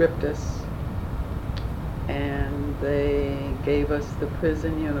they stripped us, and they gave us the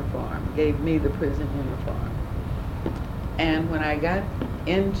prison uniform, gave me the prison uniform. And when I got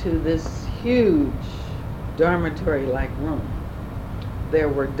into this huge dormitory-like room, there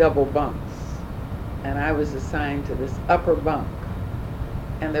were double bunks, and I was assigned to this upper bunk,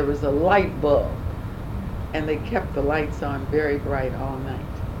 and there was a light bulb, and they kept the lights on very bright all night.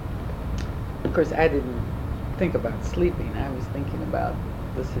 Of course, I didn't think about sleeping. I was thinking about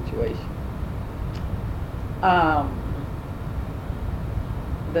the situation.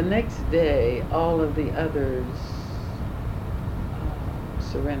 The next day, all of the others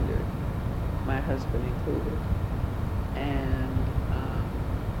surrendered, my husband included. And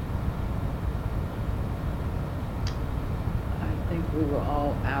I think we were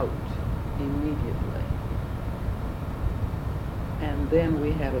all out immediately. And then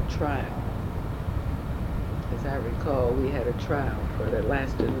we had a trial. As I recall, we had a trial that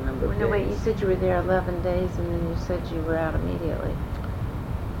lasted a number of days. No, wait, you said you were there 11 days, and then you said you were out immediately.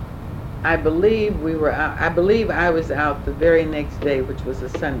 I believe we were out. I believe I was out the very next day, which was a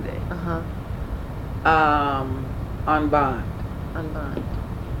Sunday. On bond. On bond.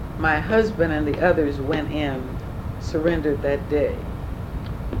 My husband and the others went in, surrendered that day.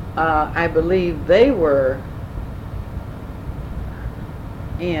 I believe they were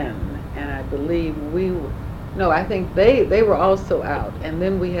in, and I believe we were. No, I think they were also out, and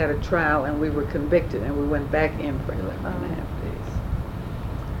then we had a trial, and we were convicted, and we went back in for 11 and a half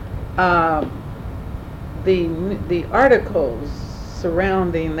days. The articles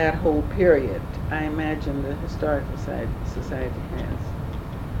surrounding that whole period, I imagine the Historical Society has,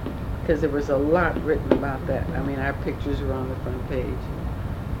 because there was a lot written about that. I mean, our pictures were on the front page.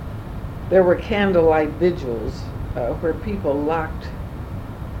 There were candlelight vigils where people locked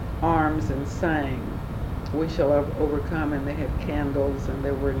arms and sang, "We shall overcome," and they had candles, and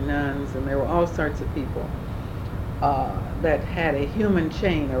there were nuns, and there were all sorts of people that had a human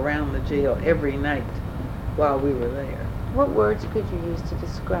chain around the jail every night while we were there. What words could you use to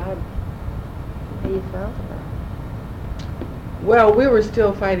describe how you felt about it? Well, we were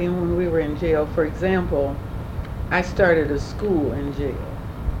still fighting when we were in jail. For example, I started a school in jail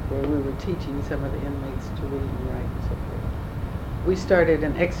where we were teaching some of the inmates to read and write and so forth. We started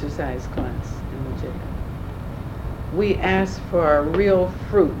an exercise class in the jail. We asked for real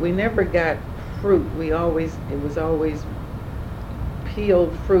fruit. We never got fruit. It was always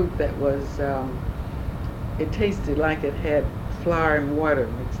peeled fruit that was, it tasted like it had flour and water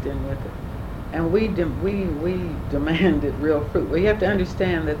mixed in with it. And we demanded real fruit. Well, you have to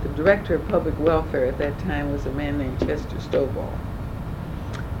understand that the director of public welfare at that time was a man named Chester Stovall.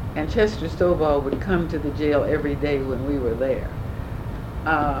 And Chester Stovall would come to the jail every day when we were there.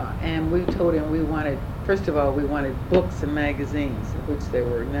 And we told him we wanted, first of all, we wanted books and magazines, of which there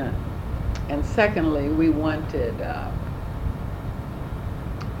were none. And secondly, we wanted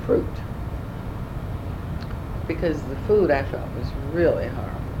fruit, because the food, I felt, was really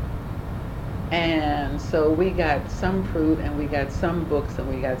horrible. And so we got some fruit, and we got some books, and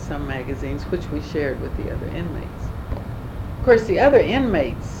we got some magazines, which we shared with the other inmates. Of course, the other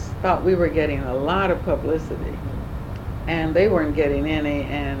inmates thought we were getting a lot of publicity, and they weren't getting any,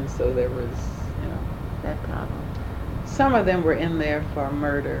 and so there was, that problem. Some of them were in there for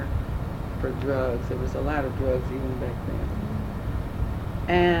murder, for drugs. There was a lot of drugs even back then.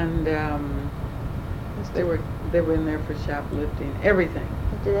 And they were in there for shoplifting, everything.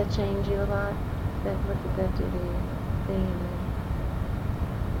 Did that change you a lot? What did that do to you, being in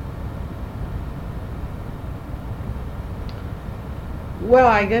there? Well,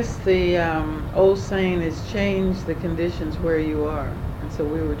 I guess the old saying is change the conditions where you are. And so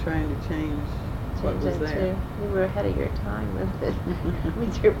we were trying to change what was that there. too. You were ahead of your time with it,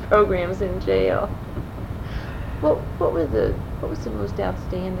 with your programs in jail. What was the most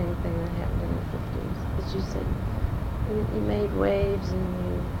outstanding thing that happened in the 50s? As you said, you made waves and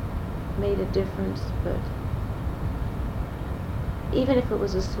you made a difference, but even if it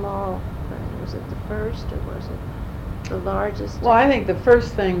was a small thing, was it the first or was it the largest? Well, I think the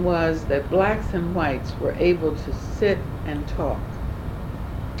first thing was that blacks and whites were able to sit and talk.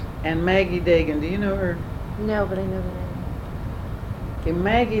 And Maggie Dagan, do you know her? No, but I know the name. Okay,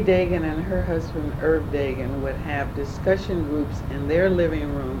 Maggie Dagan and her husband Irv Dagan would have discussion groups in their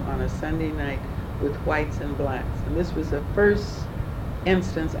living room on a Sunday night with whites and blacks. And this was the first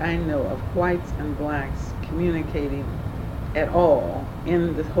instance I know of whites and blacks communicating at all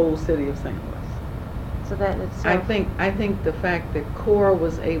in the whole city of St. Louis. So that in itself. I think the fact that CORE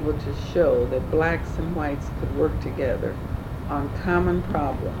was able to show that blacks and whites could work together on common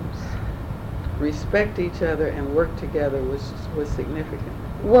problems, respect each other, and work together was significant.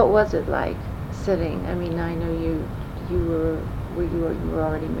 What was it like sitting? I mean, I know you were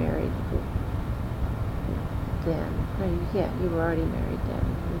already married then. No, you were already married then,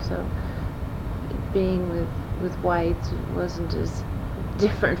 and so being with whites wasn't as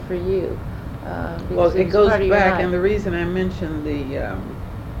different for you. Well, it goes part of your back, life. and the reason I mentioned the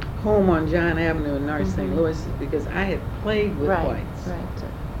home on John Avenue in North St. Louis is because I had played with whites. Right.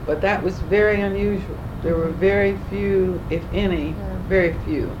 But that was very unusual. There were very few, if any, very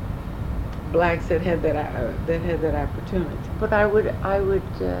few blacks that had that opportunity. But I would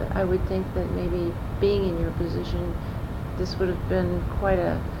think that maybe being in your position, this would have been quite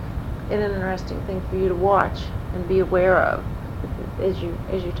an interesting thing for you to watch and be aware of, as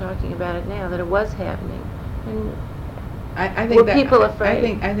you're talking about it now, that it was happening. And I think were people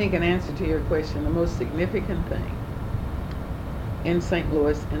afraid? I think in answer to your question, the most significant thing in St.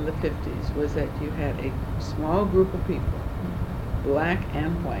 Louis in the 50s was that you had a small group of people, black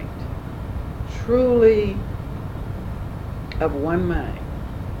and white, truly of one mind.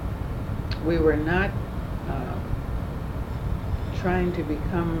 We were not trying to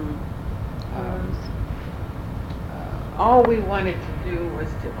become, all we wanted to do was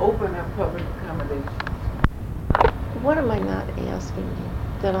to open up public accommodations. What am I not asking you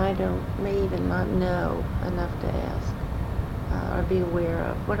that I may even not know enough to ask or be aware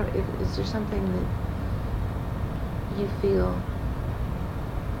of? Is there something that you feel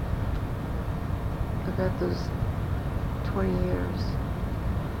about those 20 years?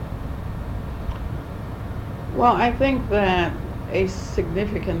 Well, I think that a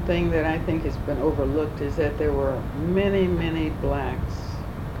significant thing that I think has been overlooked is that there were many, many blacks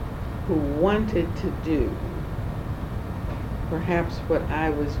who wanted to do perhaps what I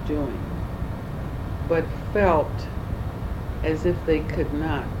was doing, but felt as if they could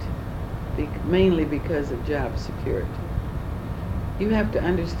not, mainly because of job security. You have to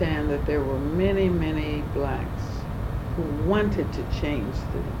understand that there were many, many blacks who wanted to change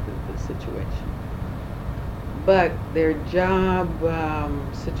the situation, but their job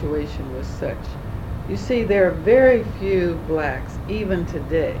situation was such. You see, there are very few blacks, even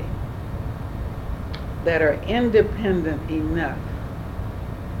today, that are independent enough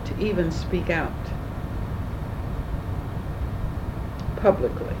to even speak out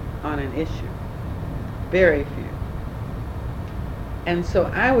publicly on an issue. Very few. And so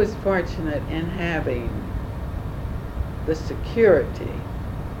I was fortunate in having the security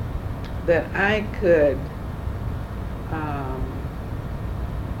that I could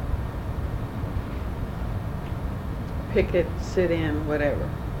picket, sit in, whatever.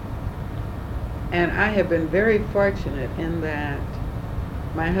 And I have been very fortunate in that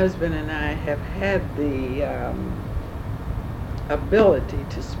my husband and I have had the ability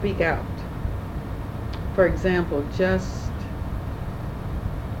to speak out. For example, just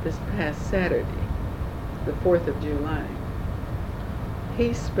this past Saturday, the 4th of July,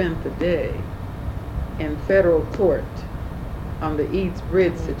 he spent the day in federal court on the Eads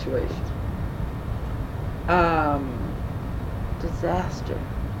Bridge situation. Disaster.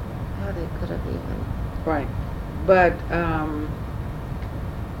 How they could have even. Right. But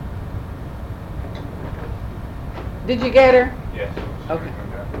did you get her? Yes. Okay.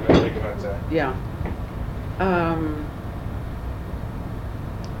 Yeah.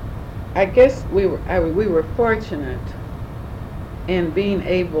 I guess we were fortunate in being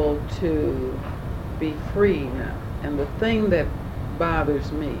able to be free now. And the thing that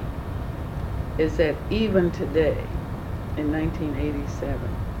bothers me is that even today, in 1987,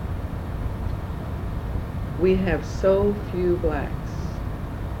 we have so few blacks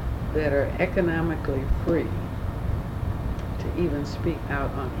that are economically free to even speak out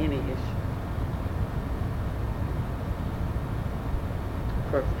on any issue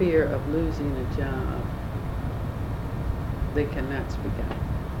for fear of losing a job. They cannot speak out.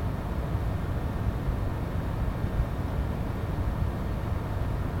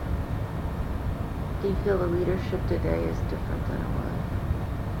 Do you feel the leadership today is different than it was?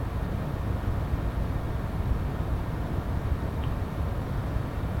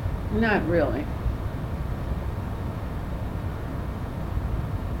 Not really.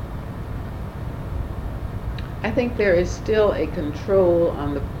 I think there is still a control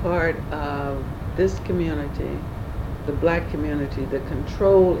on the part of this community, the black community. The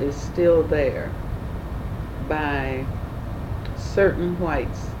control is still there by certain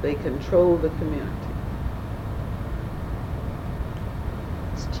whites. They control the community.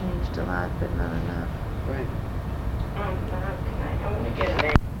 It's changed a lot, but not enough. Right. I want to get a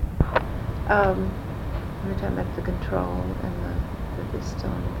name. We're talking about the control and that they're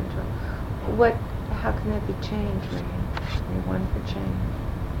still under control. How can that be changed, Marion? You want for change?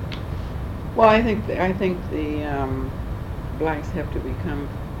 Well, I think the blacks have to become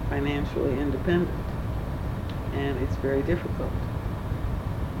financially independent, and it's very difficult.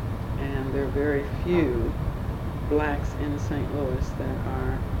 And there are very few blacks in St. Louis that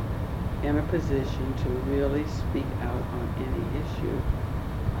are in a position to really speak out on any issue.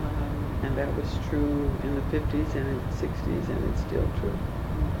 And that was true in the 50s and in the 60s, and it's still true.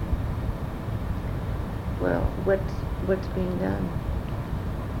 Well, what's being done?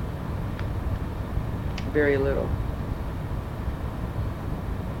 Very little.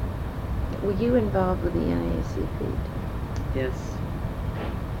 Were you involved with the NAACP? Yes.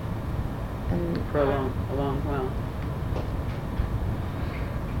 And For a long while.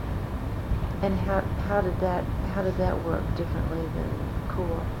 And how did that work differently than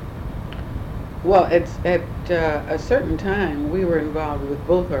CORE? Well, at a certain time, we were involved with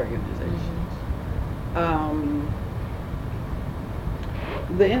both organizations.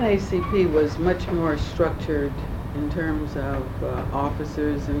 The NAACP was much more structured in terms of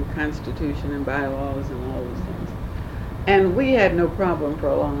officers and constitution and bylaws and all those things. And we had no problem for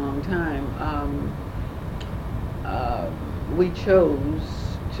a long time. We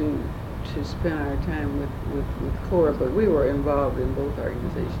chose to spend our time with CORE, but we were involved in both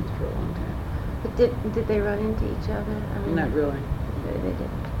organizations for a long time. But did they run into each other? I mean, Not really. They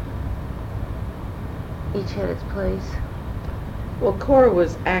didn't. Each had its place. Well, CORE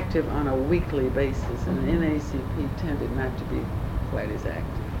was active on a weekly basis, and the NAACP tended not to be quite as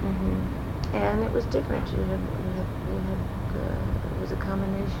active. And it was different. It was a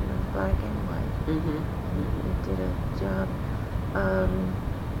combination of black and white. You did a job.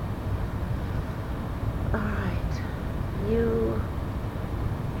 All right. You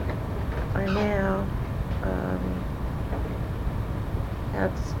are now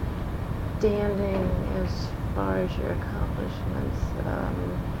outstanding as far as your accomplishments.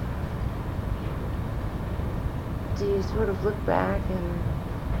 Do you sort of look back and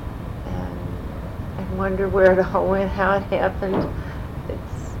wonder where it all went, how it happened?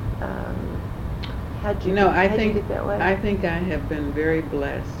 It's how'd you get that way? I think I have been very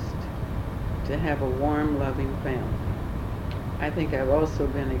blessed to have a warm, loving family. I think I've also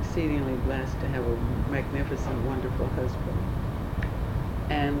been exceedingly blessed to have a magnificent, wonderful husband.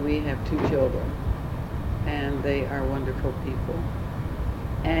 And we have 2 children, and they are wonderful people.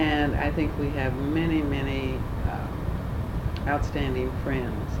 And I think we have many, many outstanding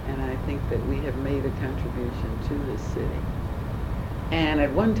friends, and I think that we have made a contribution to this city. And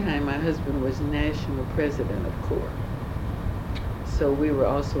at one time, my husband was national president of CORE. So we were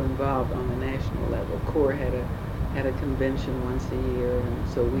also involved on the national level. CORE had a convention once a year, and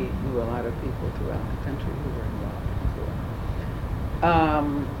so we knew a lot of people throughout the country who were involved in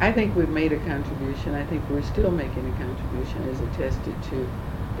CORE. I think we've made a contribution. I think we're still making a contribution, as attested to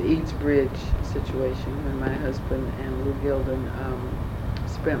the Eads Bridge situation, when my husband and Lou Gilden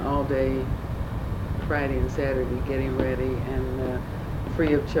spent all day Friday and Saturday getting ready, and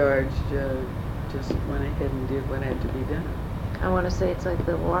free of charge just went ahead and did what had to be done. I want to say it's like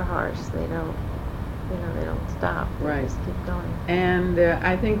the war horse. They don't stop. They just keep going. And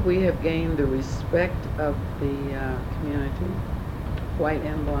I think we have gained the respect of the community, white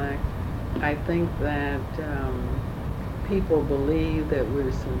and black. I think that people believe that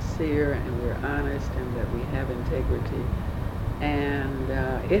we're sincere and we're honest and that we have integrity, and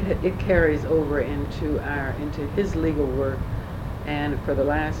it carries over into his legal work. And for the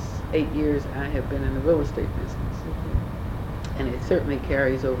last 8 years, I have been in the real estate business, and it certainly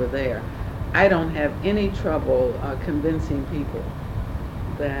carries over there. I don't have any trouble convincing people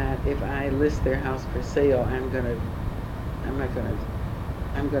that if I list their house for sale, I'm gonna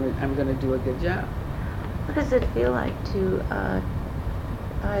do a good job. What does it feel like to? I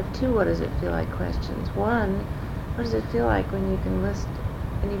have 2 what does it feel like questions. One, what does it feel like when you can list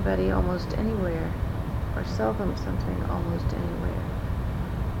anybody almost anywhere, or sell them something almost anywhere?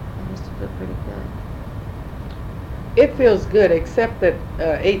 It must feel pretty good. It feels good, except that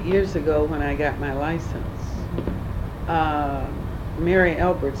 8 years ago when I got my license, Mary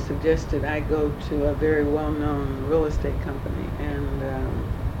Albert suggested I go to a very well-known real estate company, and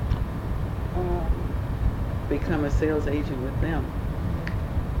become a sales agent with them.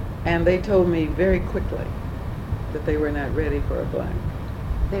 And they told me very quickly that they were not ready for a black.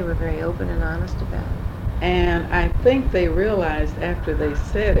 They were very open and honest about it. And I think they realized after they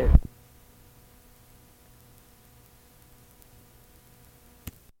said it